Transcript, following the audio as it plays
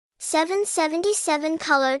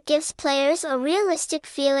777color gives players a realistic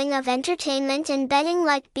feeling of entertainment and betting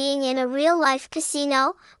like being in a real-life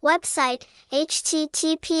casino. Website,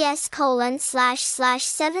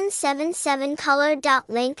 https://777color.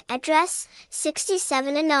 Link address,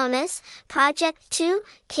 67 Anonas, Project 2,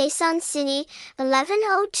 Quezon City,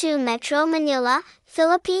 1102 Metro Manila,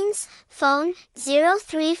 Philippines. Phone,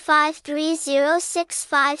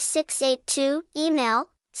 0353065682. Email,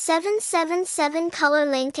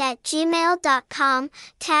 777colorlink@gmail.com.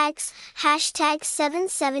 Tags,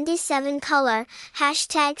 #777color,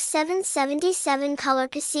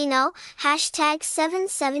 #777colorcasino,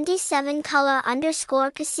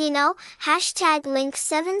 #777color_casino,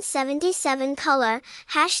 #link777color,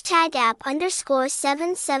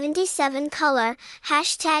 #app_777color,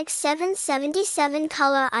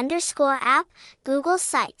 #777color_app, Google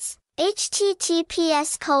Sites.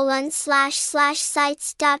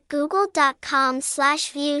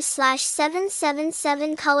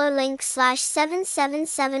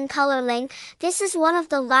 This is one of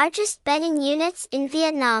the largest betting units in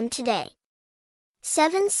Vietnam today.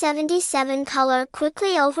 777color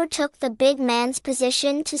quickly overtook the big man's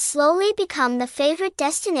position to slowly become the favorite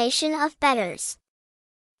destination of bettors.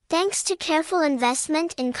 Thanks to careful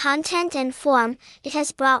investment in content and form, it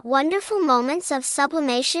has brought wonderful moments of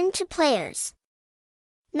sublimation to players.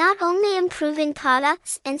 Not only improving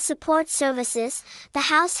products and support services, the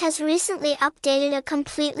house has recently updated a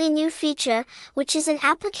completely new feature, which is an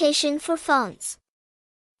application for phones.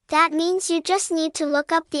 That means you just need to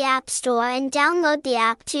look up the App Store and download the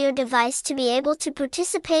app to your device to be able to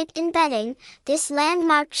participate in betting. This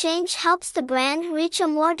landmark change helps the brand reach a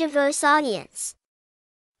more diverse audience,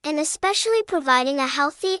 and especially providing a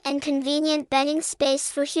healthy and convenient betting space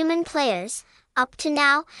for human players. Up to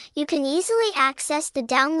now, you can easily access the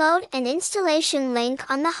download and installation link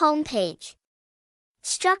on the home page.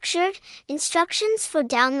 Structured instructions for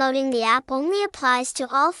downloading the app only applies to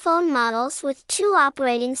all phone models with 2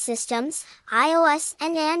 operating systems, iOS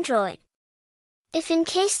and Android. If in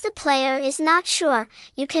case the player is not sure,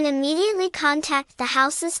 you can immediately contact the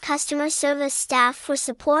house's customer service staff for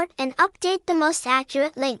support and update the most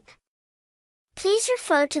accurate link. Please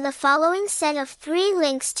refer to the following set of 3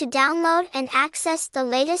 links to download and access the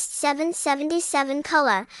latest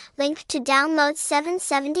 777color. Link to download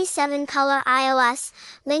 777color iOS.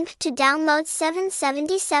 Link to download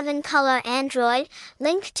 777color Android.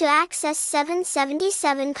 Link to access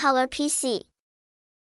 777color PC.